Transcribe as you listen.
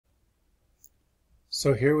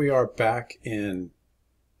So here we are back in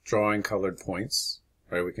drawing colored points,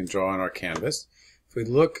 right? We can draw on our canvas. If we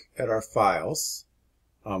look at our files,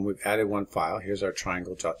 we've added one file. Here's our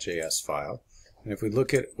triangle.js file. And if we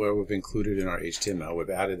look at where we've included in our HTML, we've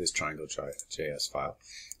added this triangle.js file.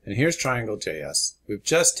 And here's triangle.js. We've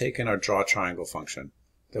just taken our drawTriangle function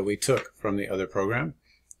that we took from the other program,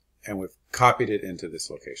 and we've copied it into this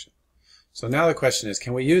location. So now the question is,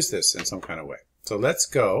 can we use this in some kind of way? So let's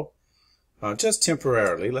go, just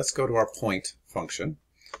temporarily, let's go to our point function.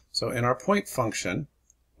 So in our point function,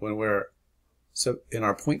 in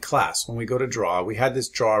our point class, when we go to draw, we had this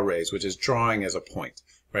draw arrays, which is drawing as a point,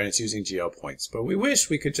 right? It's using GL points. But we wish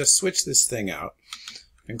we could just switch this thing out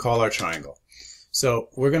and call our triangle. So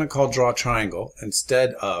we're going to call drawTriangle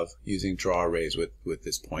instead of using draw arrays with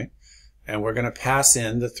this point. And we're going to pass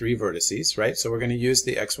in the 3 vertices, right? So we're going to use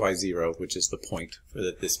the XY0, which is the point for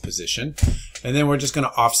this position. And then we're just going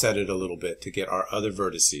to offset it a little bit to get our other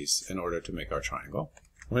vertices in order to make our triangle.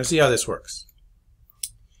 We're going to see how this works.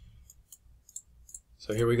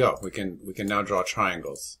 So here we go. We can now draw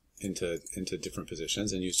triangles into different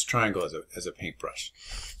positions and use triangle as a paintbrush.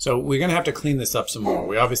 So we're going to have to clean this up some more.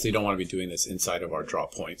 We obviously don't want to be doing this inside of our draw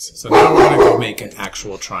points. So now we're going to go make an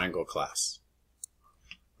actual triangle class.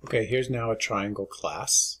 Okay, here's now a triangle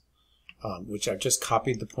class, which I've just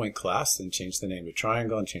copied the point class and changed the name to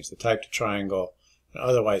triangle and changed the type to triangle, and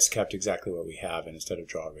otherwise kept exactly what we have. And instead of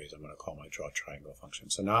draw arrays, I'm going to call my drawTriangle function.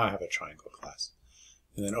 So now I have a triangle class.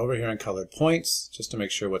 And then over here in colored points, just to make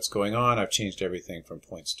sure what's going on, I've changed everything from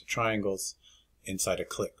points to triangles inside a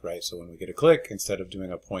click, right? So when we get a click, instead of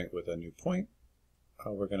doing a point with a new point,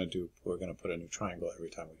 we're going to put a new triangle every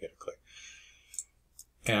time we get a click.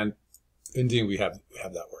 And indeed, we have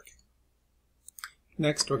that working.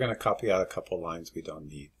 Next, we're going to copy out a couple lines we don't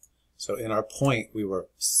need. So in our point, we were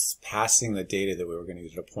passing the data that we were going to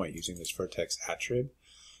use at a point using this vertex attribute.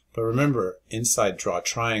 But remember, inside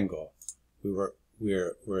drawTriangle,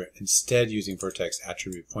 we're instead using vertex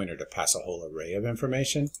attribute pointer to pass a whole array of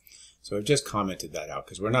information. So I've just commented that out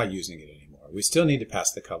because we're not using it anymore. We still need to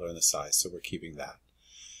pass the color and the size, so we're keeping that.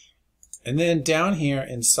 And then down here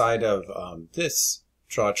inside of this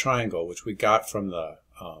drawTriangle, which we got from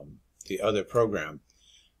the other program,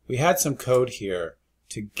 we had some code here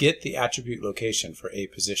to get the attribute location for a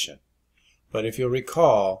position. But if you'll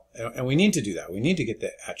recall, and we need to do that, we need to get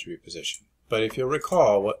the attribute position. But if you'll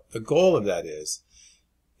recall, what the goal of that is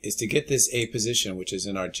to get this a position, which is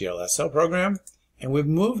in our GLSL program, and we've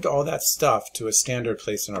moved all that stuff to a standard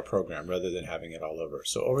place in our program rather than having it all over.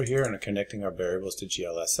 So over here in connecting our variables to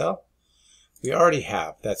GLSL, we already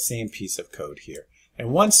have that same piece of code here.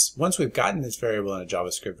 And once we've gotten this variable in a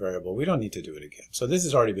JavaScript variable, we don't need to do it again. So this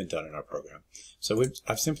has already been done in our program. So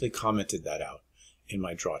I've simply commented that out in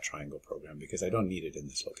my drawTriangle program because I don't need it in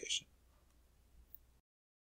this location.